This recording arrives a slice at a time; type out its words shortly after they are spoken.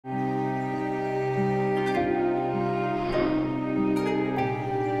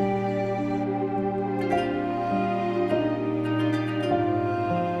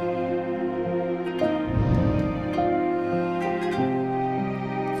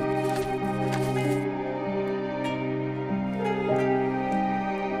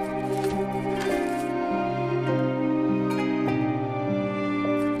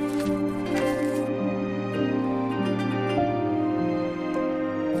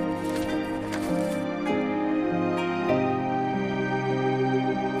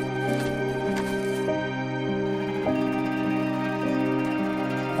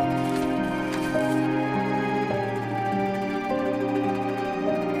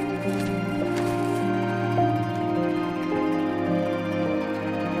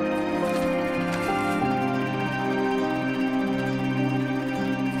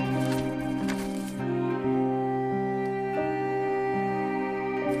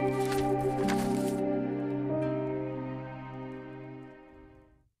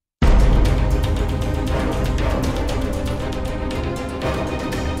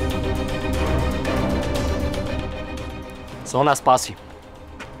Սոնա, սպասի։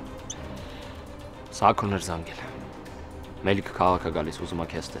 Սակուն էր զանգել։ Մելիքը քաղաք է գալիս, ուզում է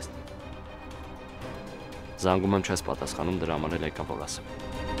քեզ տեսնել։ Զանգում եմ չես պատասխանում, դրա համար էլ եկա որ ասեմ։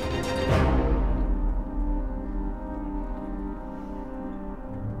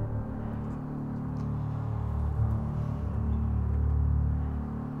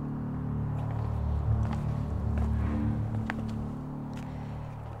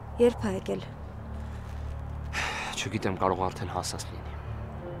 Երբ է եկել։ Չգիտեմ, կարող արդեն հասած լինի։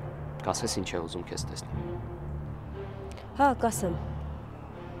 Կասես ինչ է ուզում քեզ տեսնել։ Հա, կասեմ։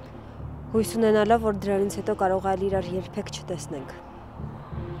 Հույս ունենալով, որ դրանից հետո կարող այլ իրար երբեք չտեսնենք։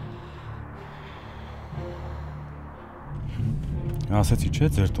 Ասեցի չէ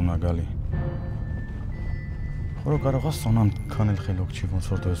ձեր տուն ա գալի։ Որը կարող է Սոնան քան էլ խելոք չի, ոնց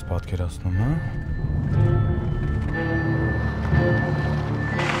որ դու ես պատկերացնում, հա։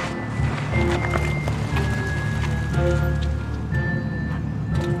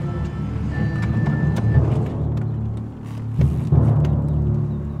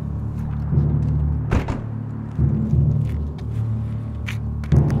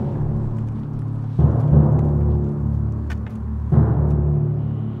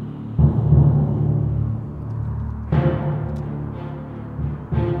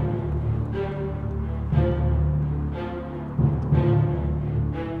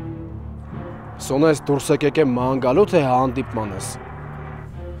 Սոնա ես դուրս եկեմ ման գալու, թե հանդիպման ես։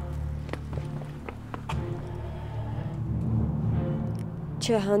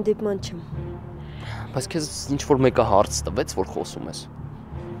 Չէ, հանդիպման չեմ։ Բայց քեզ ինչ-որ մեկը հարց տվեց, որ խոսում ես։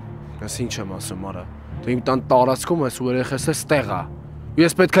 Ես ինչ եմ ասում, արա։ Դու իմ տան տարածքում ես ու երեխես ես տեղ ա։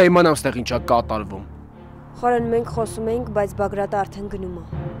 Ես պետք է իմանամ ստեղ ինչ ա կատարվում։ Խորեն մենք խոսում էինք, բայց Բագրատը արդեն գնում է։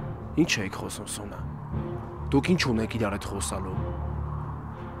 Ինչ էիք խոսում, Սոնա։ Դուք ինչ ունեք իրար հետ խոսալու։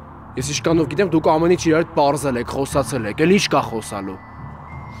 Ես իշկանով գիտեմ, դուք ամեն ինչ իրար հետ պարզել եք, խոսացել եք, էլ ինչ կա խոսալու։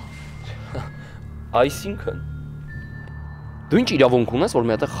 Այսինքն դու ինչ իրավունք ունես, որ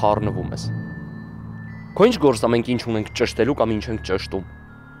մի հատ խառնվում ես։ Քո ինչ գործ է, մենք ինչ ունենք ճշտելու կամ ինչ ենք ճշտում։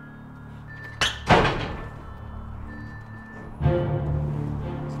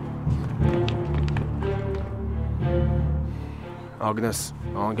 Ագնես,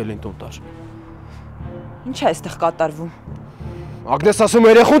 Անգելին տուն տար։ Ինչ է այստեղ կատարվում։ Ագնես ասում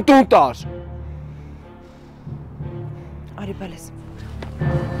երեխուն տուն տար։ Արի բալես։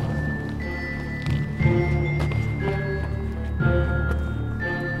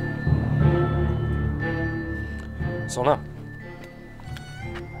 Սոնա,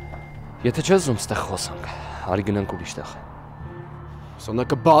 եթե չես ուզում ստեղ խոսանք, արի գնանք ուրիշ տեղ։ Սոնա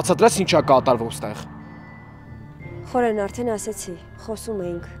կբացատրես ինչ ա կատարվում ստեղ։ Խորեն արդեն ասեցի, խոսում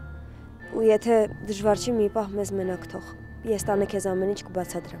էինք։ Ու եթե դժվար չի մի պահ մեզ մենակ թող։ Ես տանը քեզ ամեն ինչ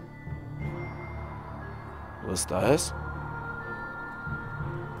կբացատրեմ։ Վստահ ես։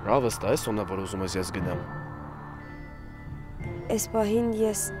 Բրա վստահ ես, Սոնա, որ ուզում ես ես գնամ։ Այս պահին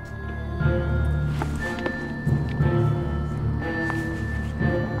ես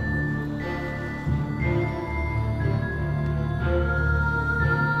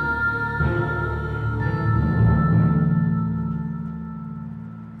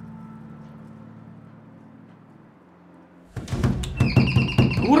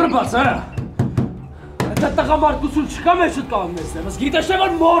Բաց, արա։ Այդ տղամարդություն չկա մեջդ կանգնես դեմս, գիտես թե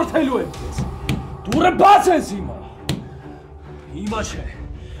որ մորթելու եմ քեզ։ Դուրը բաց ես հիմա։ Հիմա չէ։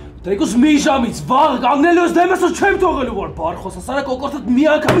 Դեկուս մի ժամից վաղ կանգնելու ես դեմս ու չեմ թողելու որ բար խոսես, արա կոկորդդ մի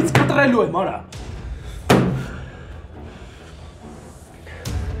անգամից կտրելու եմ, արա։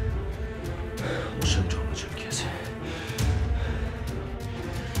 Ուշեմ ճանաչեմ քեզ։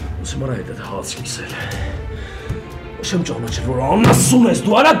 Ուսում արա այդ հաց կիսել։ Չեմ ճանաչել, որ անասուն ես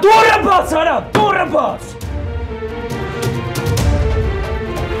դու, արա դուրը բաց, արա, դուրը բաց։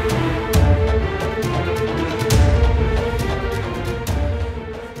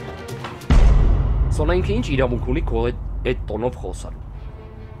 Սոնա ինքը ինչ իրավունք ունի քո այդ տոնով խոսալու։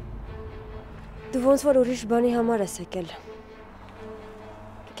 Դու ոնց որ ուրիշ բանի համար ես եկել։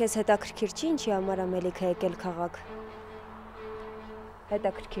 Քեզ հետաքրքիր չի ինչի համար է Մելիքը եկել քաղաք։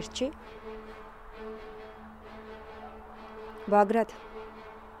 Հետաքրքիր չի։ Բագրատ,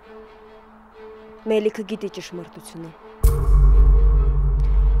 Մելիքը գիտի ճշմարտությունը։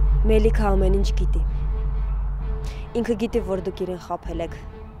 Մելիքը ամեն ինչ գիտի։ Ինքը գիտի, որ դուք իրեն խաբել եք։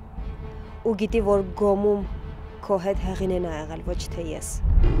 Ու գիտի, որ գոմում քո հետ հեղինեն ա եղել, ոչ թե ես։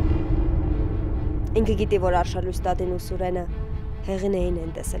 Ինքը գիտի, որ Արշալույս ու Սուրենը հեղինեին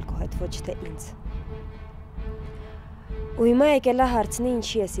են տեսել քո հետ, ոչ թե ինձ։ Ու հիմա եկել է հարցնի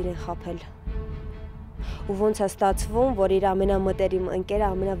ինչի ես իրեն խաբել։ Ու ոնց է ստացվում, որ իր ամենամտերիմ ընկերը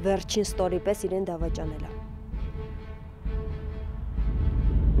ամենավերջին ստորի պես իրեն դավաճանել է։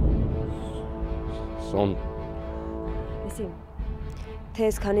 Սոն, Լսի, թե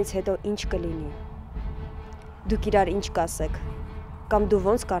այսքանից հետո ինչ կլինի, դուք իրար ինչ կասեք, կամ դու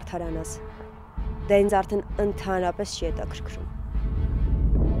ոնց կարդարանաս, դա ինձ արդեն ընդհանրապես չի հետաքրքրում։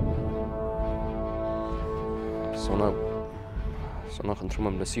 Սոնա,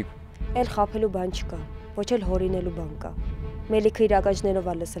 խնդրում եմ լսի։ Էլ խաբելու բան չկա, ոչ էլ հորինելու բան կա։ Մելիքը իր ակաջներով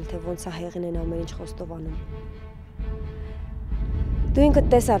ա լսել, թե ոնց է հեղինեն ամեն ինչ խոստովանում։ Դու ինքդ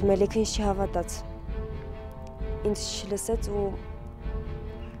տեսար, Մելիքը ինձ չհավատաց։ Ինձ չլսեց ու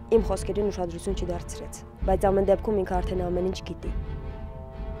իմ խոսքերին ուշադրություն չդարձրեց, բայց ամեն դեպքում ինքը արդեն ամեն ինչ գիտի։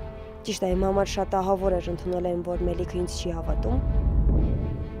 Ճիշտ է, իմ համար շատ ահավոր էր ընդունել այն, որ Մելիքը ինձ չի հավատում,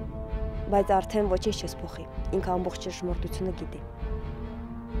 բայց արդեն ոչինչ չես փոխի, ինքը ամբողջ ճշմարտությունը գիտի։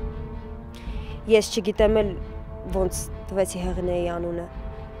 Ես չգիտեմ էլ ոնց տվեցի Հեղինեի անունը,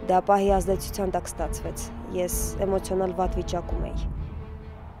 դա պահի ազդեցության տակ ստացվեց, ես էմոցիոնալ վատ վիճակում էի։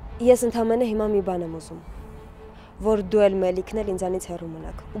 Ես ընդամենը հիմա մի բան եմ ուզում, որ դու էլ Մելիքն էլ ինձանից հեռու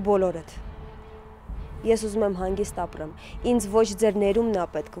մնաք, ու բոլորդ։ Ես ուզում եմ հանգիստ ապրեմ, ինձ ոչ ձեր ներումն ա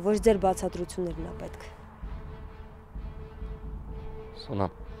պետք, ոչ ձեր բացատրություններն ա պետք։ Սոնա,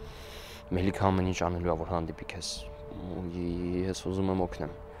 Մելիքը ամեն ինչ անելու ա, որ հանդիպի քեզ, ու ես ուզում եմ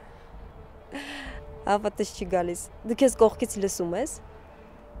օգնեմ։ Հավատս չի գալիս, դու քեզ կողքից լսում ես։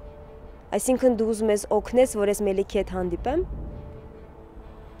 Այսինքն դու ուզում ես օգնես, որ ես Մելիքի հետ հանդիպեմ։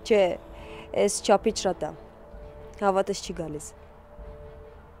 Չէ, այս չափից շատ է։ Հավատս չի գալիս։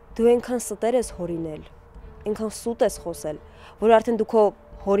 Դու այնքան ստեր ես հորինել, այնքան սուտ ես խոսել, որ արդեն դու քո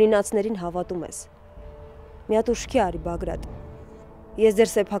հորինածներին հավատում ես։ Մի հատ ուշքի արի, Բագրատ։ Ես ձեր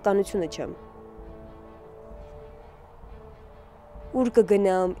սեփականությունը չեմ։ Ուր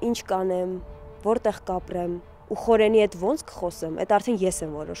կգնամ, ինչ կանեմ, որտեղ կապրեմ, ու խորենի հետ ոնց կխոսեմ, այդ արդեն ես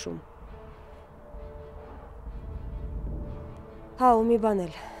եմ որոշում։ Հա, ու մի բան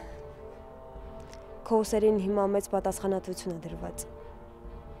էլ։ Քո ուսերին հիմա մեծ պատասխանատվություն է դրված։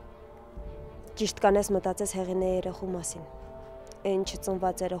 Ճիշտ կանես մտածես Հեղինեի երեխու մասին։ Այն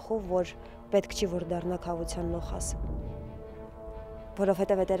չծնված երեխու, որ պետք չի որ դառնա քավության նոխաս։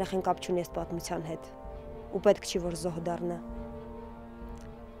 Որովհետև այդ երեխան կապ չունի այս պատմության հետ, ու պետք չի որ զոհ դառնա։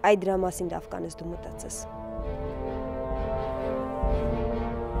 Այդ դրա մասին լավ կանես դու մտածես։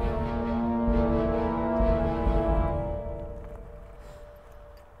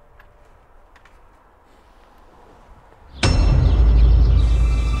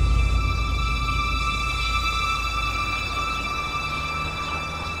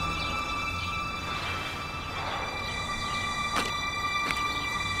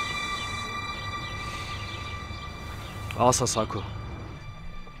 Ասա Սաքո։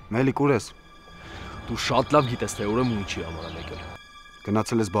 Մելիք, ուր ես։ Դու շատ լավ գիտես, թե ուրեմն ինչի համար եմ եկել։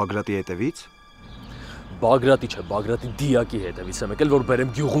 Գնացել ես Բագրատի հետևից։ Բագրատի չէ, Բագրատի դիակի հետևից եմ եկել, որ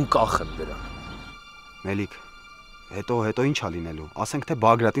բերեմ գյուղում կախեմ դրան։ Մելիք, հետո ինչ ա լինելու։ Ասենք թե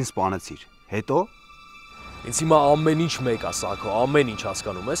Բագրատին սպանեցիր։ Հետո։ Ինձ հիմա ամեն ինչ մեկ է, Սաքո, ամեն ինչ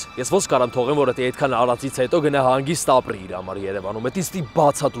հասկանում ես։ Ես ոնց կարամ թողեմ, որ այդ այդքան արածից հետո գնա հանգիստ ապրի իր համար Երևանում։ Այդ ինձ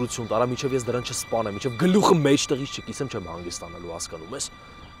բացատրություն տարա, միջև ես դրան չսպանեմ, միջև գլուխը մեջտեղից չկիսեմ, չեմ հանգստանալու, հասկանում ես։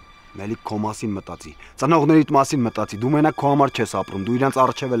 Մելիք, քո մասին մտածի։ Ծնողներիդ մասին մտածի։ Դու մենակ քո համար չես ապրում, դու իրանց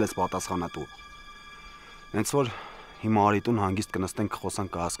առջևել ես պատասխանատու։ Հենց որ հիմա արիտուն հանգիստ կնստենք, խոսանք,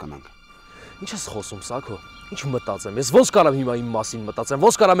 կհասկանանք։ Ինչ ես խոսում, Սաքո։ Ինչ մտածեմ։ Ես ոնց կարամ հիմա իմ մասին մտածեմ,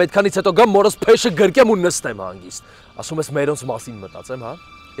 ոնց կարամ այդքանից հետո գամ մորս փեշը գրկեմ ու նստեմ հանգիստ։ Ասում ես մերոնց մասին մտածեմ, հա։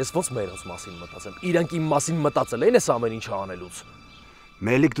 Ես ոնց մերոնց մասին մտածեմ։ Իրանք իմ մասին մտածել են այս ամեն ինչը անելուց։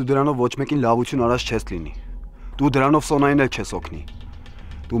 Մելիք, դու դրանով ոչ մեկին լավություն արած չես լինի։ Դու դրանով Սոնային էլ չես օգնի։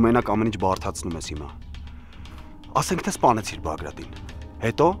 Դու մենակ ամեն ինչ բարթացնում ես հիմա։ Ասենք թե սպանեցիր Բագրատին։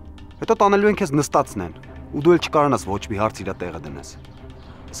 Հետո տանելու են քեզ նստածնեն, ու դու էլ չկարանաս ոչ մի հարց իր տեղը դնես։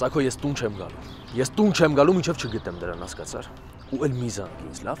 Սաքո, ես տուն չեմ գալու։ Ես տուն չեմ գալու, մինչև չգտեմ դրան, հասկացար։ Ու էլ մի զանգ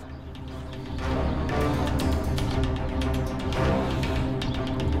ինձ, լավ։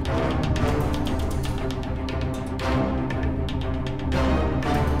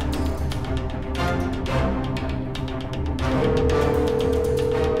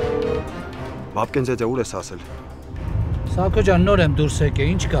 Բաբկեն ձեձե ուր ես ասել։ Սաքո ջան, նոր եմ դուրս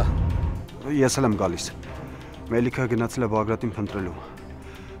եկել, ինչ կա։ Ես էլ եմ գալիս։ Մելիքը գնացել է Բագրատին փնտրելու։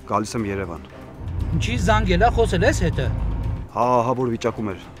 Գալիս եմ Երևան։ Ինչի զանգել է, խոսել ես հետը։ Հա, որ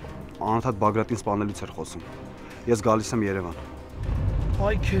վիճակում էր։ Անընդհատ Բագրատին սպանելուց էր խոսում։ Ես գալիս եմ Երևան։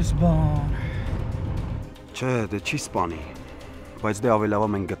 Այ քեզ բան։ Չէ, դե չի սպանի։ Բայց դե ավելի լավ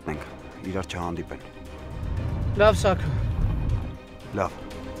է մենք գտնենք, իրար չհանդիպեն։ Լավ, Սաքո։ Լավ։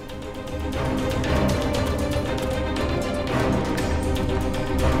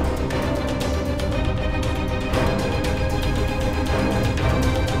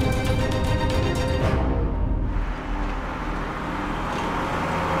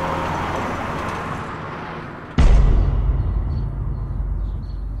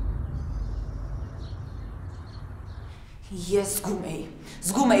 Ես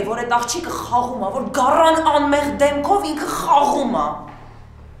զգում էի, որ այդ աղջիկը խաղում է, որ գառան անմեղ դեմքով ինքը խաղում է։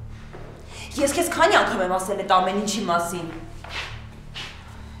 Ես քեզ քանի անգամ եմ ասել այդ ամեն ինչի մասին։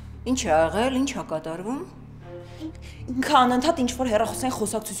 Ինչ է եղել, ինչ է կատարվում։ Ինքը անընդհատ ինչ-որ հեռախոսային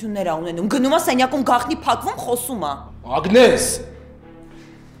խոսակցություններ է ունենում, գնում է սենյակում գաղտնի փակվում, խոսում է։ Ագնես։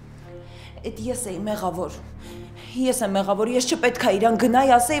 Էդ ես էի մեղավոր։ Ես եմ մեղավոր, ես չպետք է իրան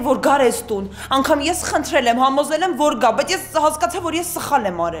գնայի ասեի, որ գար ես տուն։ Անգամ ես խնդրել եմ, համոզել եմ, որ գա, բայց ես հասկացա, որ ես սխալ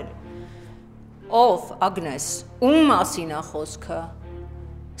եմ արել։ Ով, Ագնես, ում մասին է խոսքը։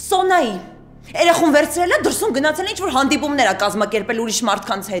 Սոնայի։ Երեխուն վերցրել է, դրսում գնացել է ինչ-որ հանդիպումներ է կազմակերպել ուրիշ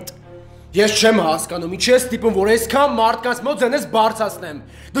մարդկանց հետ։ Ես չեմ հասկանում, ինչ ես տիպում, որ այսքան մարդկանց մոտ ձենես բարձրացնեմ։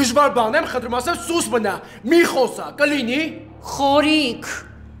 Դժվար բան եմ, խնդրում ասեմ, սուս մնա, մի խոսա, կլինի։ Խորիկ։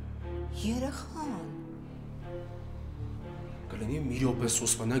 Երեխան։ Կլինի մի րոպե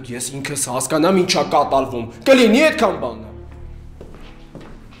սուս մնաք, ես ինքս հասկանամ ինչա կատարվում։ Կլինի այդքան բանը։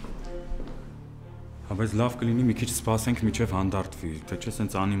 Բայց լավ կլինի մի քիչ սպասենք միջև հանդարտվի, թե չէ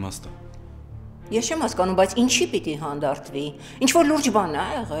սենց անիմաստ է։ Ես չեմ հասկանում, բայց ինչի պիտի հանդարտվի։ Ինչ-որ լուրջ բան է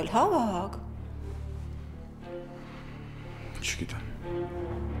եղել, հավաք։ Չգիտեմ։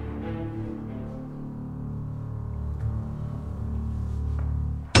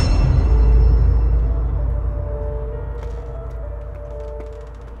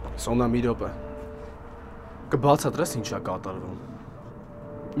 Սոնա մի րոպե։ Կբացատրես ինչա կատարվում։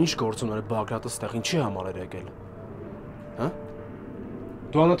 Ինչ գործ ուներ Բագրատը ստեղ, ինչի համար էր եկել։ Հա?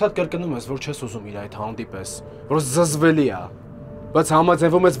 Դու անընդհատ կրկնում ես, որ չես ուզում իր այդ հանդիպես, որ զզվելի է, բայց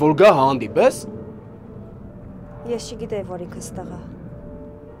համաձայնվում ես, որ գա հանդիպես։ Ես չգիտեի, որ ինքը ստեղ է։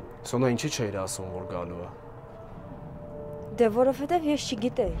 Սոնա ինչի չէիր ասում, որ գալու է։ Դե որովհետև ես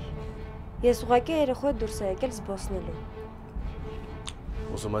չգիտեի։ Ես ուղղակի երեխու հետ դուրս եմ եկել զբոսնելու։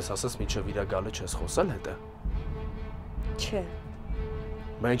 Ուզում ես ասես միջև իր գալը չես խոսել հետը։ Չէ։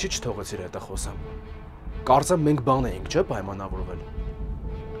 Մա ինչի չթողեցիր հետը խոսամ։ Կարծեմ մենք բան էինք, չէ՞ պայմանավորվել։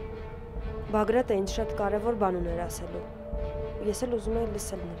 Բագրատը ինձ շատ կարևոր բան ուներ ասելու։ Ես էլ ուզում էի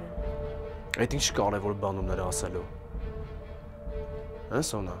լսել նրան։ Այդ ինչ կարևոր բան ուներ ասելու։ Հա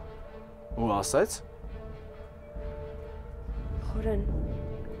Սոնա։ Ու ասեց։ Խորեն։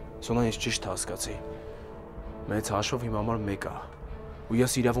 Սոնա ես ճիշտ հասկացի։ Մեծ հաշվով իմ համար մեկ է։ Ու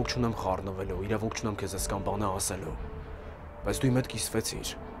ես իրավունք չունեմ խառնվելու, իրավունք չունեմ քեզ այսքան բանը ասելու։ Բայց դու իմ հետ կիսվեցիր։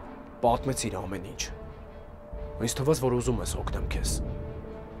 Պատմեցիր ամեն ինչ։ Ինձ թվաց, որ ուզում ես օգնեմ քեզ։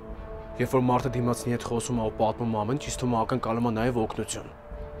 Երբ որ մարդը դիմացնի հետ խոսում է ու պատմում ամեն ինչ, ինձ թվում է ակնկալում է նաև օգնություն,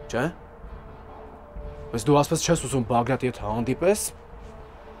 չէ՞։ Բայց դու ասես չես ուզում Բագրատի հետ հանդիպես,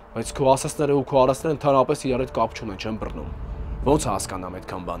 բայց քո ասածները ու քո արածները ընդհանրապես իրար հետ կապ չունեն, չեն բռնում։ Ոնց հասկանամ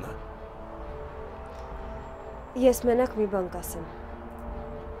այդքան բանը։ Ես մենակ մի բան կասեմ։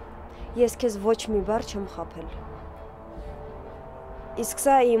 Ես քեզ ոչ մի բառ չեմ խաբել։ Իսկ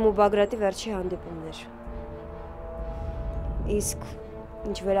սա իմ ու Բագրատի վերջի հանդիպումն էր։ Իսկ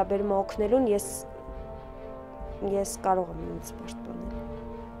ինչ վերաբերում է օգնելուն, ես կարող եմ ինձ պաշտպանել։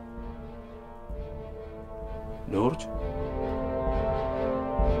 Լուրջ։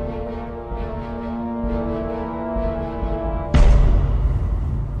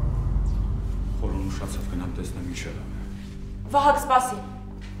 Խորոն ուշացավ գնամ տեսնեմ ինչ է։ Վահագ, սպասի։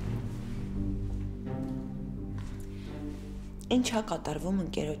 Ինչ է կատարվում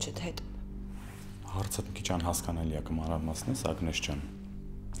ընկերոջդ հետ։ Հարցը մի քիչ անհասկանալի է, կմանրամասնես, Ագնես ջան։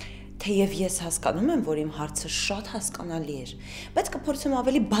 Թեև ես հասկանում եմ, որ իմ հարցը շատ հասկանալի էր, բայց կփորձեմ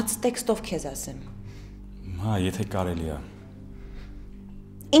ավելի բաց տեքստով քեզ ասեմ։ Հա, եթե կարելի է։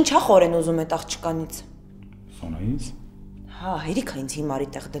 Ինչ է Խորեն ուզում այդ աղջկանից։ Սոնայից։ Հա, հերիք է ինձ հիմարի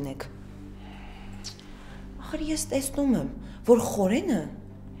տեղ դնեք։ Ախր ես տեսնում եմ, որ Խորենը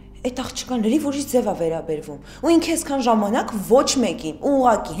այդ աղջկան լրիվ ուրիշ ձև է վերաբերվում։ Ու ինքը այսքան ժամանակ ոչ մեկին,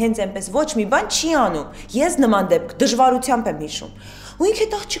 ուղղակի հենց այնպես ոչ մի բան չի անում։ Ես նման դեպք դժվարությամբ եմ հիշում։ Ու ինքը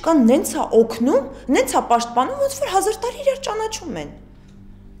այդ աղջկան նենց է օգնում, նենց է պաշտպանում, ոնց որ 1000 տարի իրար ճանաչում են։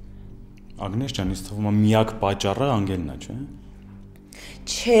 Ագնես ջան, ինձ թվում է միակ պատճառը անգելն է, չէ՞։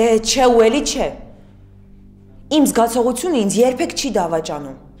 Չէ, ու էլի չէ։ Իմ զգացողությունը ինձ երբեք չի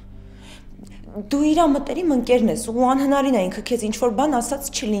դավաճանում։ Դու իրա մտերիմ ընկերն ես ու անհնարին է ինքը քեզ ինչ-որ բան ասած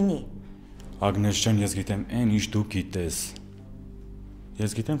չլինի։ Ագնես ջան, ես գիտեմ այն ինչ դու գիտես։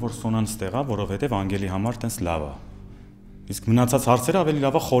 Ես գիտեմ, որ Սոնան ստեղ է, որովհետև Անգելի համար տենց լավ է։ Իսկ մնացած հարցերը ավելի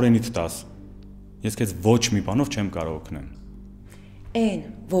լավ է Խորենիդ տաս։ Ես քեզ ոչ մի բանով չեմ կարող օգնել։ Այն,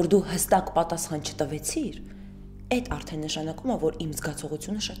 որ դու հստակ պատասխան չտվեցիր, այդ արդեն նշանակում է, որ իմ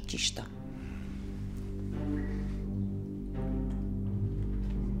զգացողությունը շատ ճիշտ է։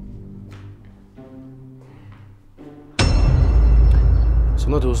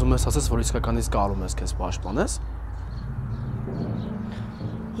 Սոնա դու ուզում ես ասես, որ իսկականից կարում ես քեզ պաշտպանես։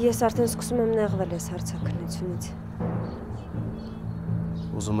 Ես արդեն սկսում եմ նեղվել այս հարցաքննությունից։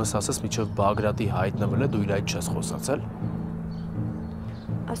 Ուզում ես ասես միջև Բագրատի հայտնվելը դու իր այդ չես խոսացել։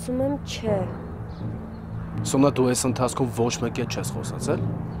 Ասում եմ չէ։ Սոնա դու այս ընթացքում ոչ մեկի հետ չես խոսացել։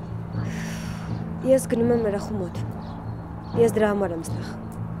 Ես գնում եմ երախու մոտ։ Ես դրա համար եմ ստեղ։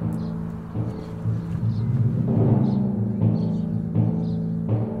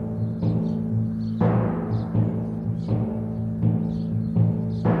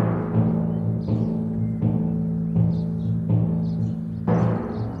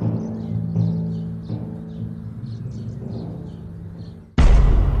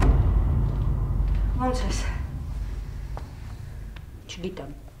 Ոնց ես։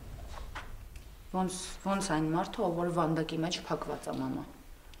 Չգիտեմ։ Ոնց այն մարդը, ով որ վանդակի մեջ փակված է մամա։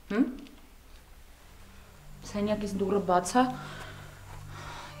 Սենյակից դուռը բաց է,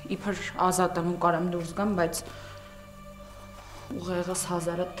 իբր ազատ եմ ու կարամ դուրս գամ, բայց ուղեղս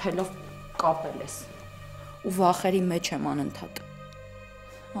 1000 թելով կապել ես։ Ու վախերի մեջ եմ անընդհատ։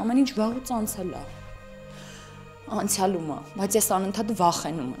 Ամեն ինչ վաղուց անցել է։ Անցյալում է, բայց ես անընդհատ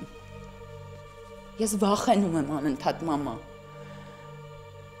վախենում եմ։ Ես վախենում եմ անընդհատ մամա։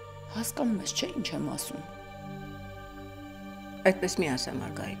 Հասկանում ես, չէ՞ ինչ եմ ասում։ Այդպես մի ասա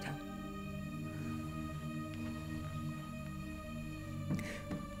Մարգարիտա։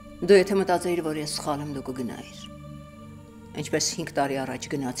 Դու եթե մտածեիր, որ ես սխալ եմ, դու կգնայիր։ Ինչպես 5 տարի առաջ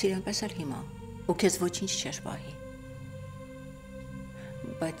գնացիր, այնպես էլ հիմա, ու քեզ ոչինչ չէր պահի։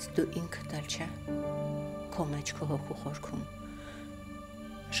 Բայց դու ինքդ էլ չէ, քո մեջ քո հոգու խորքում։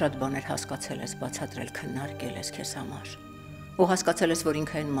 Շատ բաներ հասկացել ես, բացատրել, քննարկել ես քեզ համար։ Ու հասկացել ես, որ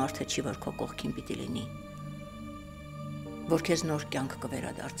ինքը այն մարդը չի, որ քո կողքին պիտի լինի, որ քեզ նոր կյանք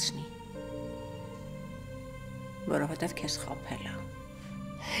կվերադարձնի, որովհետև քեզ խաբել է։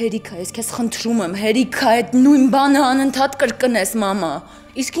 Հերիքա, ես քեզ խնդրում եմ, հերիքա, այդ նույն բանը անընդհատ կրկնես, մամա։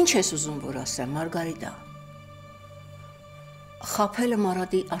 Իսկ ինչ ես ուզում, որ ասեմ, Մարգարիտա։ Խաբելը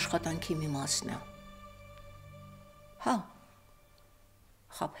Մարադի աշխատանքի մի մասն է։ Հա,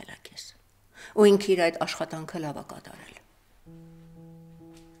 խաբել է քեզ։ Ու ինքը իր այդ աշխատանքը լավ է կատարել։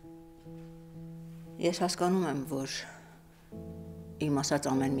 Ես հասկանում եմ, որ իմ ասած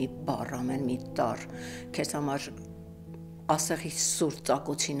ամեն մի բառ, ամեն մի տառ քեզ համար ասեղի սուր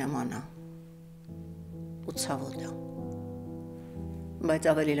ծակոցի նման է։ Ու ցավոտ է։ Բայց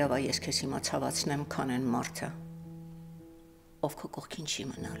ավելի լավ է ես քեզ հիմա ցավացնեմ, քան այն մարդը, ով քո կողքին չի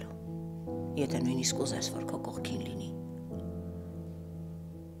մնալու, եթե նույնիսկ ուզես, որ քո կողքին լինի։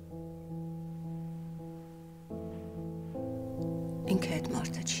 Ինքը այդ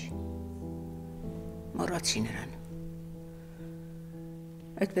մարդը չի։ Մոռացի նրան։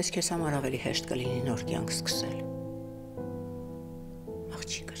 Այդպես քեզ համար ավելի հեշտ կլինի նոր կյանք սկսել։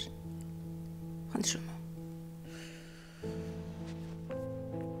 Աղջիկս, խնդրում եմ։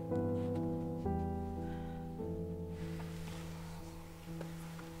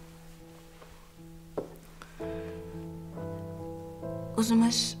 Ուզում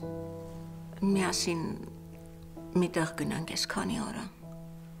ես միասին մի տեղ գնանք այս քանի օրը։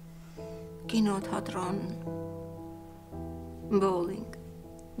 Կինո, թատրոն, բոուլինգ,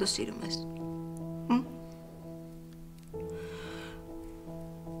 դու սիրում ես։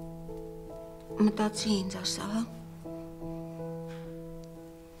 Մտածի ինձ ասա, հա։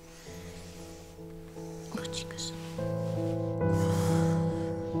 Աղջիկս։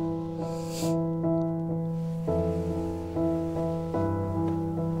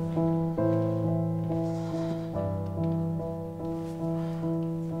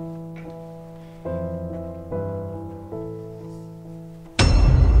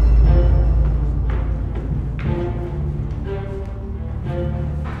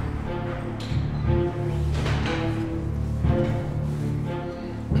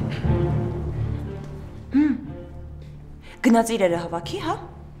 Գնաց իրերը հավաքի, հա։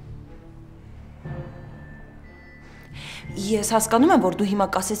 Ես հասկանում եմ, որ դու հիմա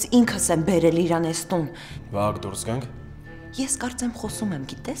կասես ինքս եմ բերել իրան այս տուն։ Վաղ դուրս գանք։ Ես կարծեմ խոսում եմ,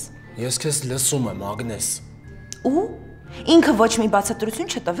 գիտես։ Ես քեզ լսում եմ, Ագնես։ Ու ինքը ոչ մի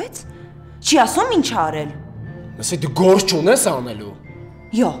բացատրություն չտվեց։ Չի ասում ինչ արել։ Ասի դու գործ չունես անելու։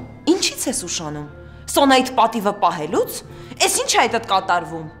 Յո, ինչի՞ց ես ուշանում։ Սոնայիդ պատիվը պահելուց։ Էս ինչ է այդդ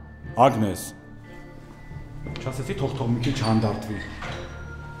կատարվում։ Ագնես, չասեցի թող մի քիչ հանդարտվի։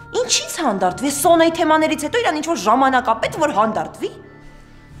 Ինչի՞ց հանդարտվի։ Սոնայի թեմաներից հետո իրան ինչ-որ ժամանակ է պետք, որ հանդարտվի։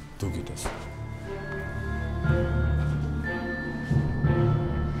 Դու գիտես։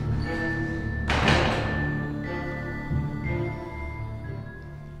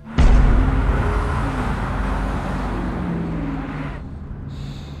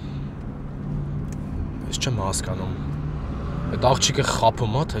 Ես չեմ հասկանում։ Այդ աղջիկը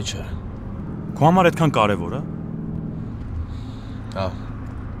խափում է, թե չէ։ Քո համար այդքան կարևոր է։ Հա։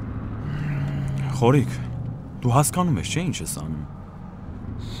 Խորիկ, դու հասկանում ես, չէ՞ ինչ ես անում։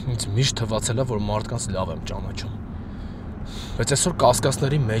 Ինձ միշտ թվացել է, որ մարդկանց լավ եմ ճանաչում։ Բայց այսօր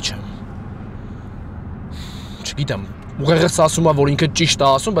կասկածների մեջ եմ։ Չգիտեմ, ուղեղս ասում է, որ ինքը ճիշտ է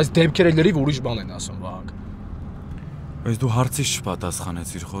ասում, բայց դեպքերը լրիվ ուրիշ բան են ասում, Վահագ։ Բայց դու հարցից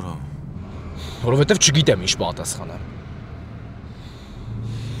չպատասխանեցիր, խորո։ Որովհետև չգիտեմ ինչ պատասխանեմ։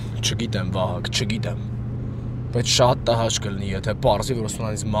 Չգիտեմ, Վահագ, չգիտեմ։ Բայց շատ տհաճ կլինի, եթե պարզի, որ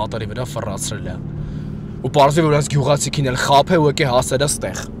Սոնանից մատերի վրա ֆռացրել է։ Ու պարզի, որ այս գյուղացիքին էլ խափ է ու եկե հասել է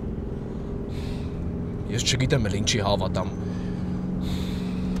ստեղ։ Ես չգիտեմ էլ ինչի հավատամ։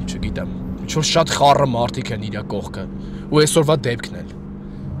 Չգիտեմ։ Ինչ-որ շատ խառը մարդիկ են իր կողքը ու այսօրվա դեպքն էլ։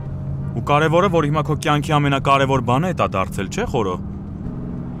 Ու կարևորը, որ հիմա քո կյանքի ամենակարևոր բանը է դա դարձել, չէ՞ խորո։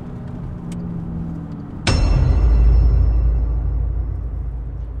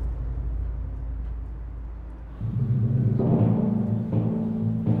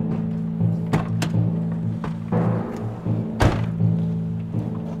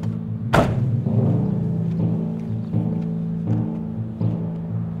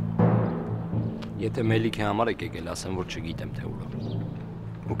 Եթե Մելիքի համար եք եկել, ասեմ, որ չգիտեմ թե ուր է։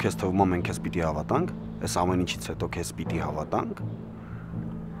 Ու քեզ թվում է մենք քեզ պիտի հավատանք։ Այս ամեն ինչից հետո քեզ պիտի հավատանք։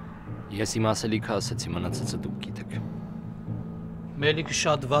 Ես իմ ասելիքը ասեցի, մնացածը դուք գիտեք։ Մելիքը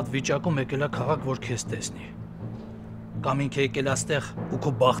շատ վատ վիճակում եկել է քաղաք, որ քեզ տեսնի։ Կամ ինքը եկել է այստեղ ու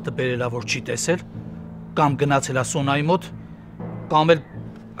քո բախտը բերել է, որ չի տեսել, կամ գնացել է Սոնայի մոտ,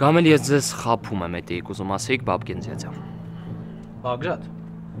 կամ էլ ես ձեզ խափում եմ, եթե եք ուզում ասեիք Բաբկենզյացյան։ Բագրատ,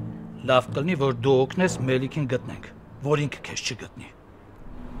 լավ կլինի, որ դու օգնես Մելիքին գտնենք, որ ինքը քեզ չգտնի։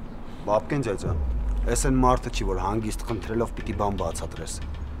 Բաբկենզյացյան, այս այն մարդը չի, որ հանգիստ խնդրելով պիտի բան բացատրես։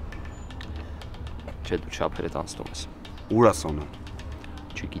 Չէ, դու չափերդ անցնում ես։ Ուր է Սոնան։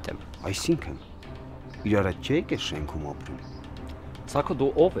 Չգիտեմ։ Այսինքն իրար հետ չէ՞ եք շենքում ապրում։ Սակո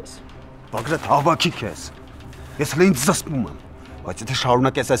դու ով ես։ Բագրատ, հավաքի քեզ։ Ես հենց ինձ զսպում եմ, բայց եթե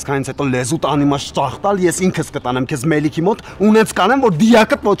շարունակես այսքանից հետո լեզուտ անիմաց ծաղտալ, ես ինքս կտանեմ քեզ Մելիքի մոտ ու ունենց կանեմ, որ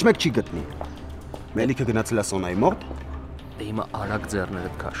դիակդ ոչ մեկ չի գտնի։ Մելիքը գնացել է Սոնայի մոտ։ Դե հիմա արագ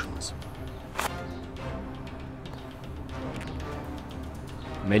ձեռներդ քաշում ես։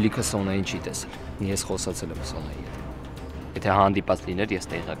 Մելիքը Սոնային չի տեսել։ Ես խոսացել եմ Սոնայի հետ։ Եթե հանդիպած լիներ, ես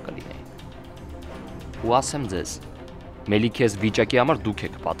տեղակ կլինեի։ Ու ասեմ ձեզ, Մելիքի այս վիճակի համար դուք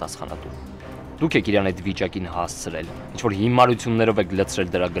եք պատասխանատու։ Դուք եք իրան այդ վիճակին հասցրել, ինչ-որ հիմարություններով եք լցրել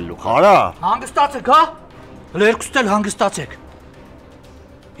դրա գլուխը։ Արա, հանգստացեք, հա։ Հələ երկուստ էլ հանգստացեք։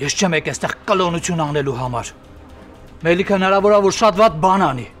 Ես չեմ եկել այստեղ կլոնություն անելու համար։ Մելիքը հնարավոր է, որ շատ վատ բան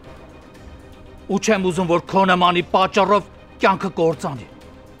անի։ Ու չեմ ուզում, որ քո նմանի պատճառով կյանքը կործանի։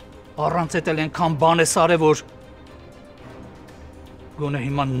 Առանց էդ էլ այնքան բան ես արել, որ գոնե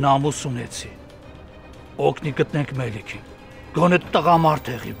հիմա նամուս ունեցի։ Օգնի գտնենք Մելիքին։ Գոնե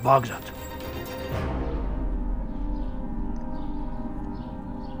տղամարդ եղի, Բագրատ։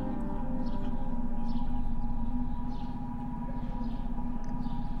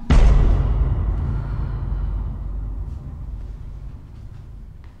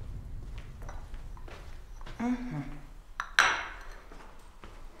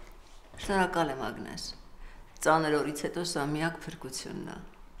 Շնորհակալ եմ Ագնես։ Ծանր օրից հետո սա միակ փրկությունն է։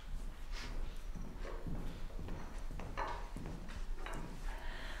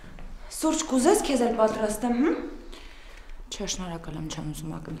 Սուրճ կուզես քեզ էլ պատրաստեմ, հմ։ Չէ, շնորհակալ եմ, չեմ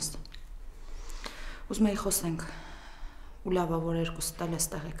ուզում Ագնես։ Ուզում եի խոսենք։ Ու լավ է, որ երկուսդ էլ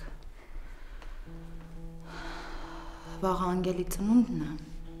էստեղ եք։ Վաղ անգելի ծնունդն է։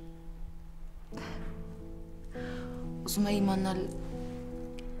 Ուզում եի իմանալ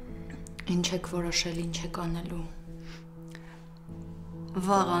ինչ եք որոշել, ինչ եք անելու։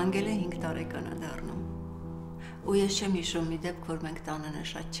 Վաղ անգելը 5 տարեկան է դառնում։ Ու ես չեմ հիշում մի դեպք, որ մենք տանը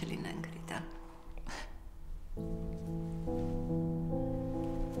շատ չլինենք, Ռիտա։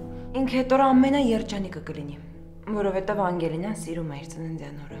 Ինքը հետ օրը ամենաերջանիկը կլինի, որովհետև Անգելինան սիրում է իր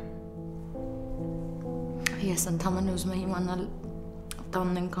ծննդյան օրը։ Ես ընդհանրապես ուզում եմ իմանալ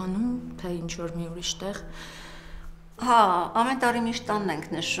տանն ենք անում, թե ինչ որ մի ուրիշ տեղ։ Հա, ամեն տարի միշտ տանն ենք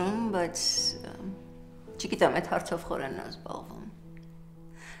նշում, բայց չգիտեմ, այդ հարցով խորենն է զբաղվում։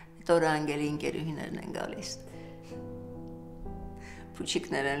 Այդ օրը Անգելի ընկերուհիներն են գալիս։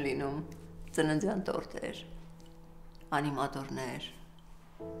 Փուչիկներ են լինում, ծննդյան տորտեր, անիմատորներ։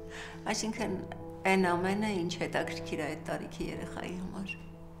 Այսինքն, այն ամենը, ինչ հետաքրքիր է այդ տարիքի երեխայի համար։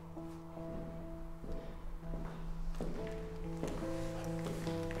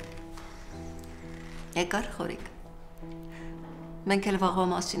 Եկար խորիկ։ Մենք էլ վաղվա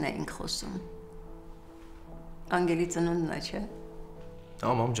մասին էինք խոսում։ Անգելի ծնունդն է, չէ։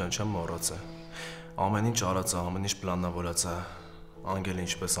 Մամ ջան, չեմ մոռացել։ Ամեն ինչ արած է, ամեն ինչ պլանավորած է։ Անգելը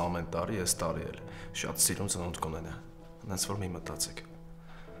ինչպես ամեն տարի, այս տարի էլ շատ սիրուն ծնունդ կունենա։ Հենց որ մի մտածեք։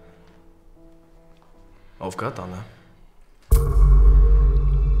 Ով կա տանը։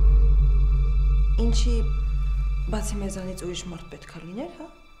 Ինչի բացի մեզանից ուրիշ մարդ պետք է լիներ, հա։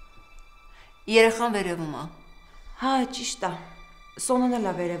 Երեխան վերևում է։ Հա, ճիշտ է։ Սոնան էլ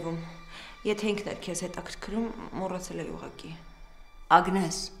է վերևում։ Եթե ինքն էր քեզ հետաքրքրում, մոռացել էի ուղղակի։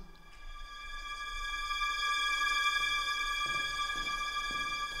 Ագնես։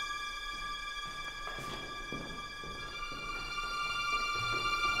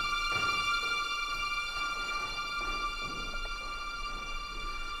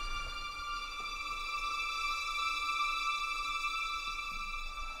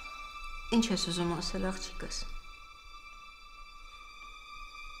 Ինչ ես ուզում ասել աղջիկս։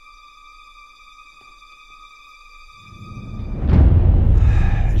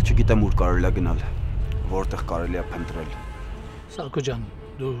 Էլ չգիտեմ ուր կարելի է գնալ, որտեղ կարելի է փնտրել։ Սարգո ջան,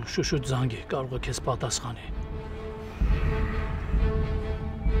 դու շուշուտ զանգի, կարող է քեզ պատասխանի։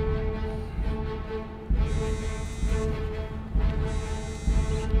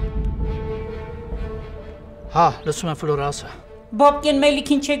 Հա, լսում եմ Ֆլորա ասա։ Բաբկեն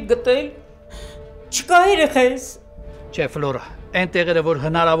մելիքին չեք գտել։ Չկա երեխես։ Չէ, Ֆլորա, այն տեղերը, որ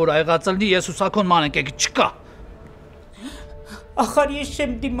հնարավոր աղած լինի, ես ու Սաքոն մանենք եք, չկա։ Ախար ես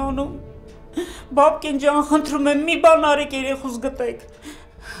չեմ դիմանում։ Բաբկեն ջան, խնդրում եմ, մի բան արեք երեխուս գտեք։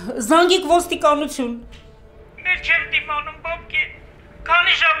 Զանգիկ ոստիկանություն։ Մեր չեմ դիմանում, Բաբկեն։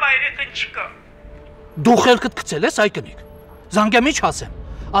 Քանի ժամ է երեխան չկա։ Դու խելքդ գցել ես, այ կնիկ։ Զանգեմ ինչ ասեմ։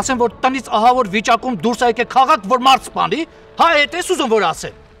 Ասեմ, որ տնից ահավոր վիճակում դուրս եկեք քաղաք, որ մարդ սպանի։ Հա, էդ ես ուզում որ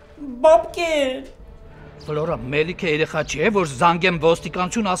ասեմ։ Բաբկեն։ Ֆլորա, մելիք է երեխա չի, որ զանգեմ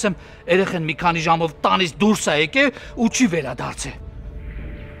ոստիկանություն, ասեմ, երեխան մի քանի ժամով տանից դուրս է եկել ու չի վերադարձել։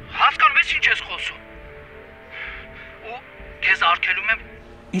 Հասկանում ես ինչ ես խոսում։ Ու քեզ արգելում եմ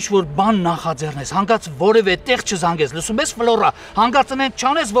ինչ որ բան նախաձեռնես, հանգած որևէ տեղ չզանգես, լսում ես Ֆլորա, հանգածնեն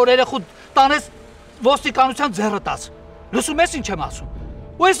չանես, որ երեխու տանես ոստիկանության ձեռը տաս։ Լսում ես ինչ եմ ասում։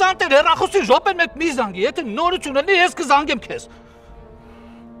 Ու ես անտեր հեռախոսի րոպեն մեկ մի զանգի, եթե նորություն լինի, ես կզանգեմ քեզ։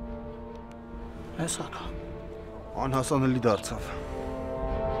 Հեսա կա։ Անհասանելի դարձավ։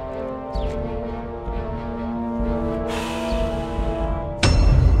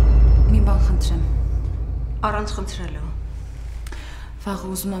 Մի բան խնդրեմ։ Առանց խնդրելու։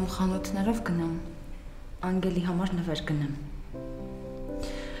 Վաղը ուզում եմ խանութներով գնամ, Անգելի համար նվեր գնեմ։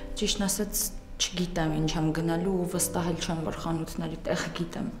 Ճիշտն ասած, չգիտեմ ինչ եմ գնալու ու վստահել չեմ, որ խանութների տեղը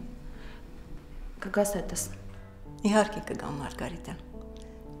գիտեմ։ Կգաս հետս։ Իհարկե կգամ, Մարգարիտա։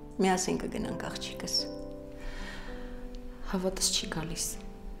 Միասին կգնանք աղջիկս։ Հավատս չի գալիս։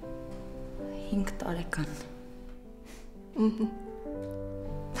 5 տարեկան։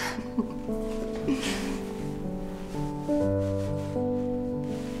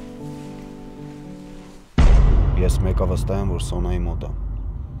 Ես մեկը վստահ եմ, որ Սոնայի մոտ է։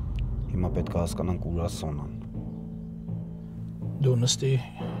 Հիմա պետք է հասկանանք ուր է Սոնան։ Դու նստի,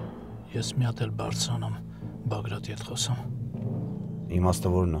 ես մի հատ էլ բարձրանամ, Բագրատի հետ խոսամ։ Իմաստը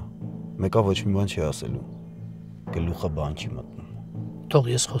որն է։ Մեկը ոչ մի բան չի ասելու։ Գլուխը բան չի մտնում։ Թող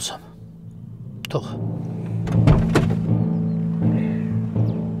ես խոսամ։ Թող։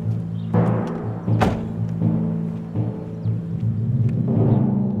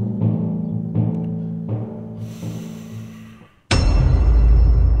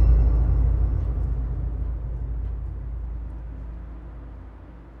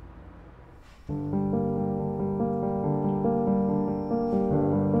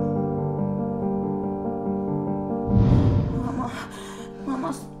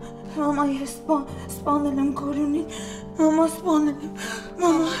 Մամա, ես սպանել եմ Գորյունին, մամա սպանել եմ,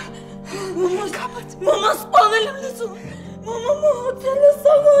 մամա սպանել եմ լսում, մամա մահացել է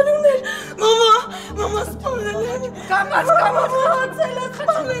սավարուն էր, մամա սպանել եմ, կամաց, մահացել է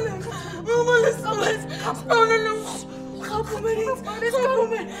սպանել եմ, մամա լսում ես, սպանել եմ, խապում էր ինձ,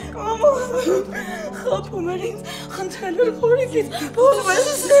 խապում էր ինձ, խնդրել էր խորիկից, փոխվեց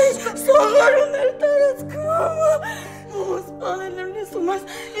սավարուն էր տարածք, մամա սպանել եմ լսում ես,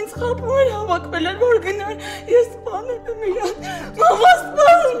 ինձ խապում էր հավակվել էր, որ գնար, ես սպանել եմ իրան, մամա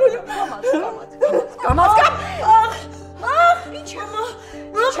սպանել եմ, կամաց, ինչ եմ,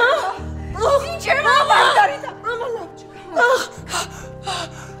 ինչ եմ, Մարգարիտա, մամա լավ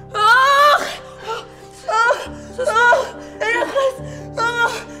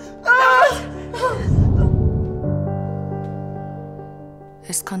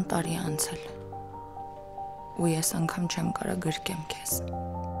Այսքան տարի է անցել ու ես անգամ չեմ կարա գրկեմ քեզ։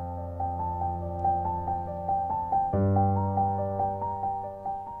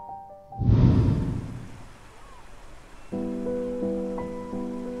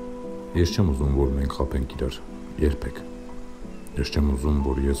 Ես չեմ ուզում, որ մենք խաբենք իրար, երբեք։ Ես չեմ ուզում,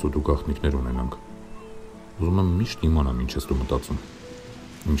 որ ես ու դու գաղտնիքներ ունենանք։ Ուզում եմ միշտ իմանամ ինչ ես դու մտածում,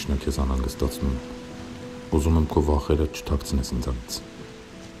 ինչն է քեզ անհանգստացնում։ Ուզում եմ քո վախերը չթաքցնես ինձանից։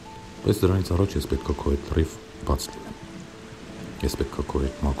 Բայց դրանից առաջ ես պետք է քո հետ լրիվ բաց լինեմ։ Ես պետք է քո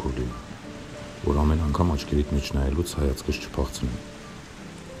հետ մաքուր լինեմ, որ ամեն անգամ աչքերիդ մեջ նայելուց հայացքս չփախցնեմ։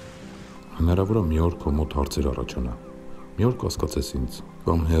 Հնարավոր է մի օր քո մոտ հարցեր առաջանա։ Մի օր կասկածես ինձ,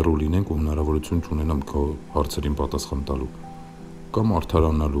 կամ հեռու լինենք ու հնարավորություն չունենամ քո հարցերին պատասխան տալու, կամ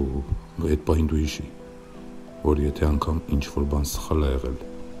արդարանալու ու այդ պահին դու հիշի, որ եթե անգամ ինչ-որ բան սխալ է եղել,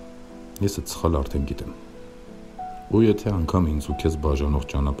 ես այդ սխալը արդեն գիտեմ։ Ու եթե անգամ ինձ ու քեզ բաժանող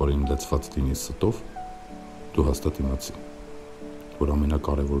ճանապարհին լցված լինի ստով, դու հաստատ իմացի, որ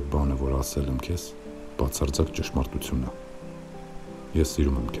ամենակարևոր բանը, որ ասել եմ քեզ, բացարձակ ճշմարտությունն է։ Ես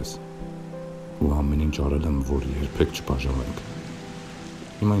սիրում եմ քեզ։ Ու ամեն ինչ արել եմ, որ երբեք չբաժանվենք։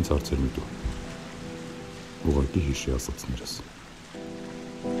 Հիմա ինձ հարցեր մի դու։ Ուղղակի հիշի ասածներս։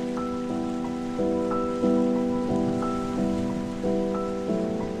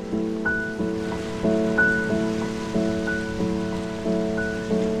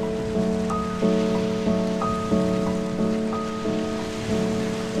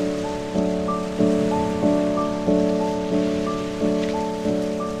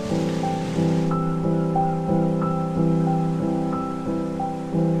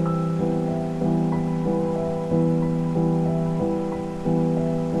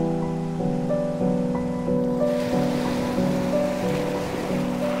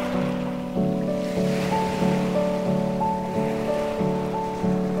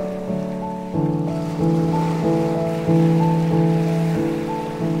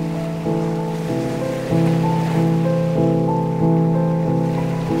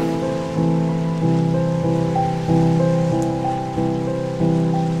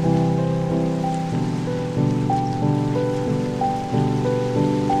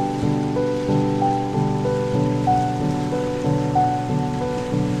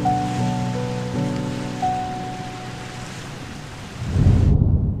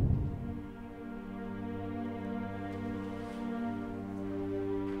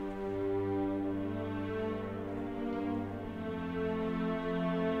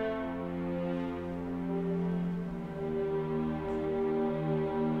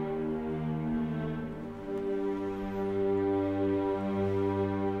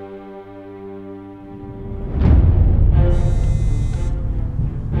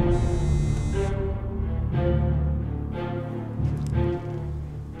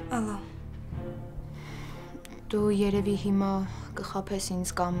 Դու երևի հիմա կխաբես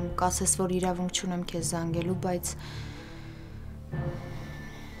ինձ կամ կասես, որ իրավունք չունեմ քեզ զանգելու, բայց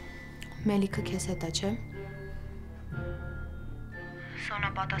Մելիքը քեզ հետ է, չէ՞։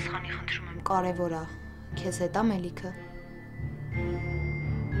 Սոնա, պատասխանի խնդրում եմ, կարևոր է, քեզ հետ է Մելիքը։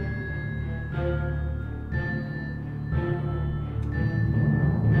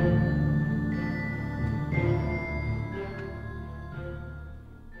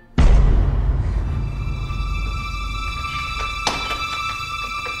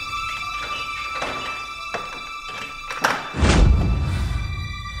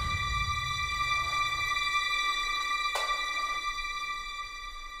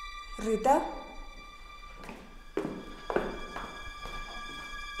 Ռիտա։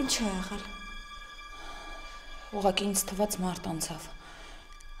 Ինչ է եղել։ Ուղղակի ինձ թվաց մարդ անցավ։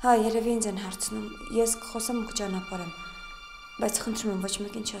 Հա, երևի ինձ են հարցնում։ Ես կխոսեմ ու կճանապարհեմ։ Բայց խնդրում եմ ոչ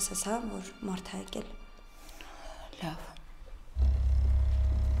մեկին չասես, հա, որ մարդ է եկել։ Լավ։